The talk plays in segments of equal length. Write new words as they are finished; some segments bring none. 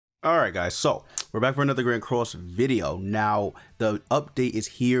Alright guys, so we're back for another Grand Cross video. Now the update is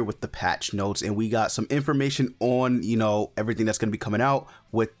here with the patch notes, and we got some information on everything that's going to be coming out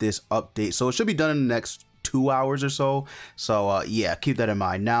with this update. So it should be done in the next 2 hours or so. So yeah, keep that in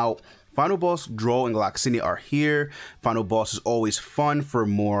mind. Now final boss Droll and Gloxinia are here. Final boss is always fun for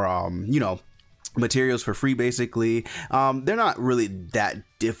more materials for free basically. They're not really that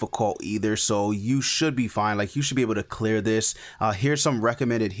difficult either, so you should be fine. Like, you should be able to clear this. Here's some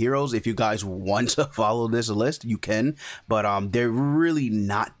recommended heroes. If you guys want to follow this list, you can, but they're really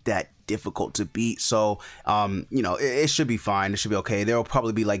not that difficult to beat. So it should be fine. It should be okay. There will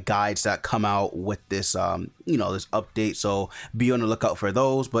probably be like guides that come out with this this update, so be on the lookout for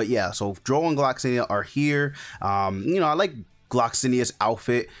those. But yeah, so Droll and Gloxinia are here. I like Gloxinia's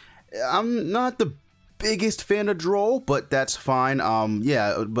outfit. I'm not the biggest fan of Droll, but that's fine.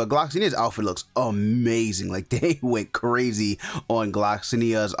 Yeah, but Gloxinia's outfit looks amazing. Like, they went crazy on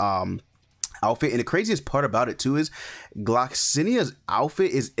Gloxinia's outfit, and the craziest part about it too is Gloxinia's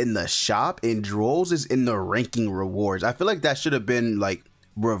outfit is in the shop and Droll's is in the ranking rewards. I feel like that should have been like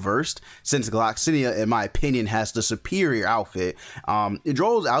reversed, since Gloxinia, in my opinion, has the superior outfit.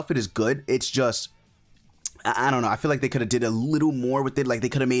 Droll's outfit is good. It's just, I don't know. I feel like they could have did a little more with it. Like, they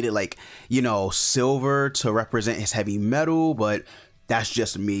could have made it like, silver to represent his heavy metal, but that's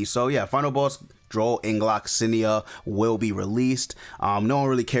just me. So yeah, final boss Droll and Gloxinia will be released. No one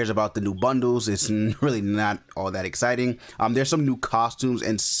really cares about the new bundles. It's really not all that exciting. There's some new costumes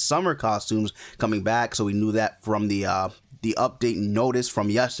and summer costumes coming back, so we knew that from the update notice from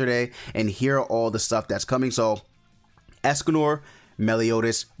yesterday. And here are all the stuff that's coming. So Escanor,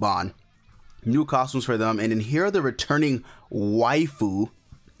 Meliodas, Bond. New costumes for them, and then here are the returning waifu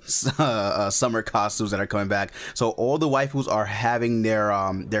summer costumes that are coming back. So all the waifus are having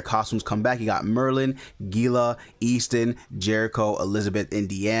their costumes come back. You got Merlin, Gila, Easton, Jericho, Elizabeth, and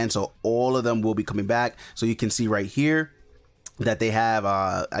Deanne. So all of them will be coming back. So you can see right here that they have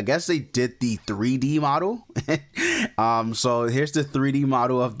I guess they did the 3D model. So here's the 3D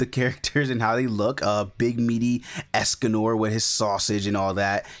model of the characters and how they look. Big meaty Escanor with his sausage and all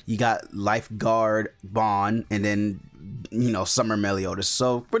that. You got Lifeguard Bond, and then Summer Meliodas.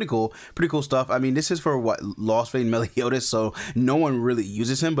 So pretty cool stuff. I mean, this is for what, Lost Vein Meliodas, so no one really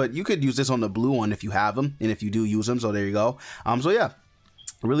uses him, but you could use this on the blue one if you have him, and if you do use him. So there you go. So yeah,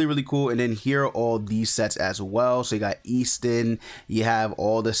 really cool. And then here are all these sets as well. So you got Easton, you have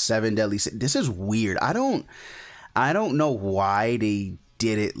all the 7 deadly. This is weird. I don't know why they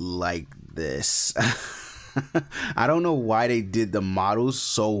did it like this. I don't know why they did the models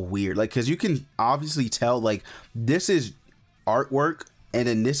so weird. Like, because you can obviously tell, like, this is artwork, and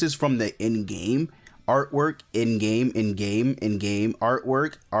then this is from the in-game artwork, in-game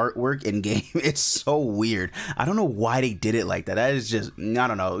artwork, in-game. It's so weird. I don't know why they did it like that. That is just, I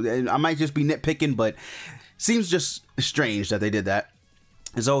don't know. I might just be nitpicking, but seems just strange that they did that.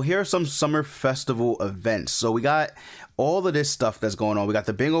 So here are some summer festival events. So we got all of this stuff that's going on. We got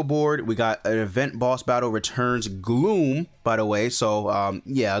the bingo board. We got an event boss battle returns Gloom, by the way. So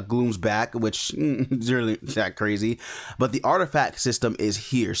yeah, Gloom's back, which is really that crazy. But the artifact system is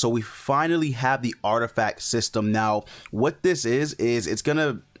here. So we finally have the artifact system. Now, what this is it's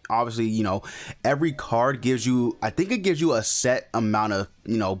gonna, obviously, every card gives you, I think it gives you a set amount of,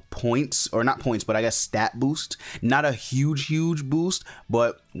 points, or not points, but I guess stat boost. Not a huge boost,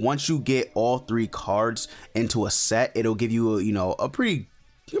 but once you get all 3 cards into a set, it'll give you a pretty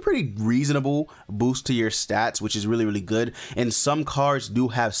reasonable boost to your stats, which is really good. And some cards do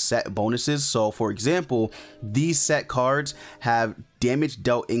have set bonuses. So for example, these set cards have damage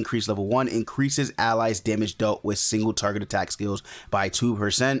dealt increase level 1, increases allies damage dealt with single target attack skills by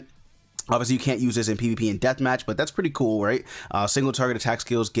 2%. Obviously, you can't use this in PvP and deathmatch, but that's pretty cool, right? Single target attack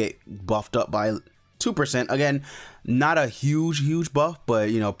skills get buffed up by 2%. Again, not a huge buff,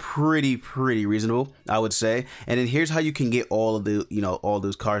 but pretty reasonable, I would say. And then here's how you can get all of the all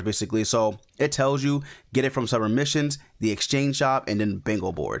those cards basically. So it tells you get it from summer missions, the exchange shop, and then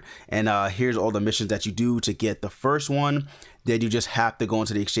bingo board. And here's all the missions that you do to get the first one. Then you just have to go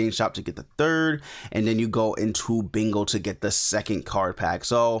into the exchange shop to get the third, and then you go into bingo to get the second card pack.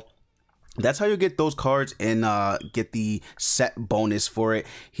 So that's how you get those cards and get the set bonus for it.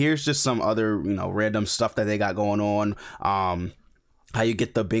 Here's just some other random stuff that they got going on. How you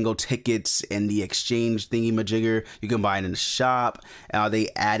get the bingo tickets and the exchange thingy majigger. You can buy it in the shop. They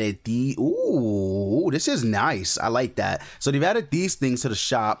added the, ooh, this is nice. I like that. So they've added these things to the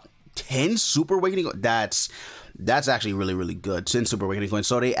shop. 10 super awakening. That's actually really good. 10 super awakening coins.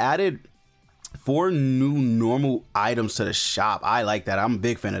 So they added 4 new normal items to the shop. I like that. I'm a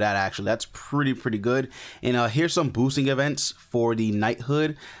big fan of that, actually. That's pretty good. And here's some boosting events for the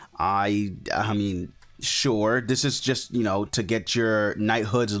knighthood. I mean, sure, this is just, you know, to get your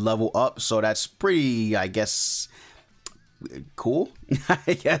knighthoods level up, so that's pretty, I guess, cool.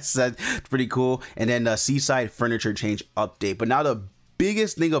 I guess that's pretty cool. And then the seaside furniture change update. But now the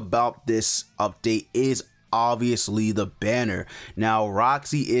biggest thing about this update is obviously the banner. Now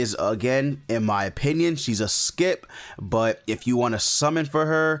Roxy is, again, in my opinion, she's a skip, but if you want to summon for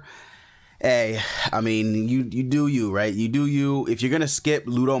her, hey, I mean, you do you, right? You do you. If you're gonna skip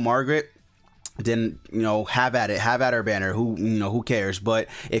Ludo Margaret, then, you know, have at it, have at her banner. Who, you know, who cares? But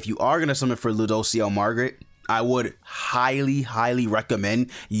if you are gonna summon for Ludocio Margaret, I would highly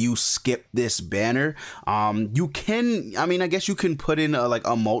recommend you skip this banner. You can, I mean, I guess you can put in like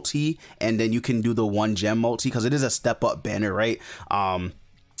a multi, and then you can do the 1 gem multi, because it is a step up banner, right?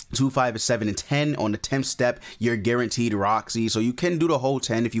 2, 5, 7, and 10. On the 10th step, you're guaranteed Roxy, so you can do the whole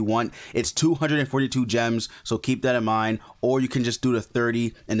 10 if you want. It's 242 gems, so keep that in mind. Or you can just do the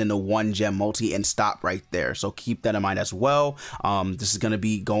 30 and then the 1 gem multi and stop right there, so keep that in mind as well. This is going to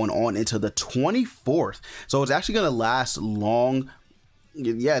be going on into the 24th, so it's actually going to last long.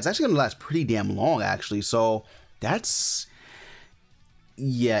 Yeah, it's actually going to last pretty damn long, actually. So that's,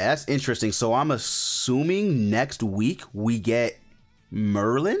 yeah, that's interesting. So I'm assuming next week we get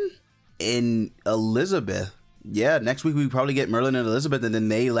Merlin and Elizabeth. Yeah, next week we probably get Merlin and Elizabeth, and then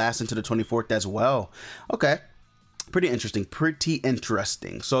they last into the 24th as well. Okay, pretty interesting.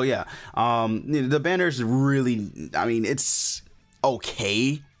 So yeah, the banner's really, I mean, it's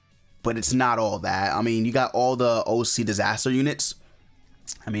okay, but it's not all that. I mean, you got all the OC disaster units.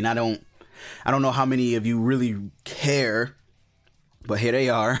 I mean, I don't know how many of you really care, but here they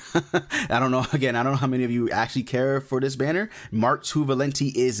are. I don't know how many of you actually care for this banner. Mark II Valenti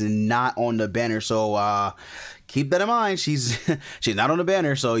is not on the banner, so keep that in mind. She's not on the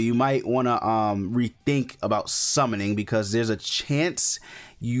banner, so you might want to rethink about summoning, because there's a chance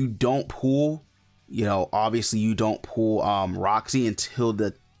you don't pull, you know, obviously you don't pull Roxy until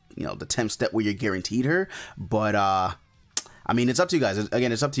the, you know, the 10th step where you're guaranteed her. But I mean, it's up to you guys.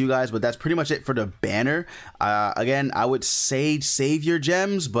 Again, it's up to you guys, but that's pretty much it for the banner. Again, I would say save your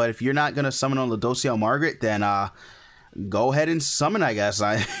gems, but if you're not going to summon on Ludocio Margaret, then go ahead and summon, I guess.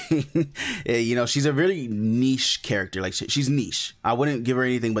 You know, she's a really niche character. Like, she's niche. I wouldn't give her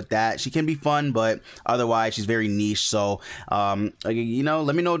anything but that. She can be fun, but otherwise she's very niche. So you know,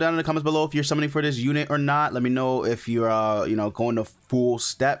 let me know down in the comments below if you're summoning for this unit or not. Let me know if you're you know, going the full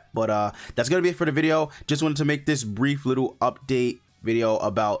step. But that's gonna be it for the video. Just wanted to make this brief little update video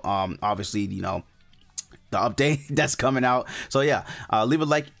about obviously, you know, the update that's coming out. So yeah, leave a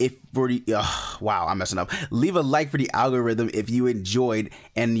like if for the wow, I'm messing up. Leave a like for the algorithm if you enjoyed,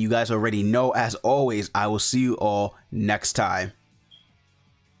 and you guys already know, as always, I will see you all next time.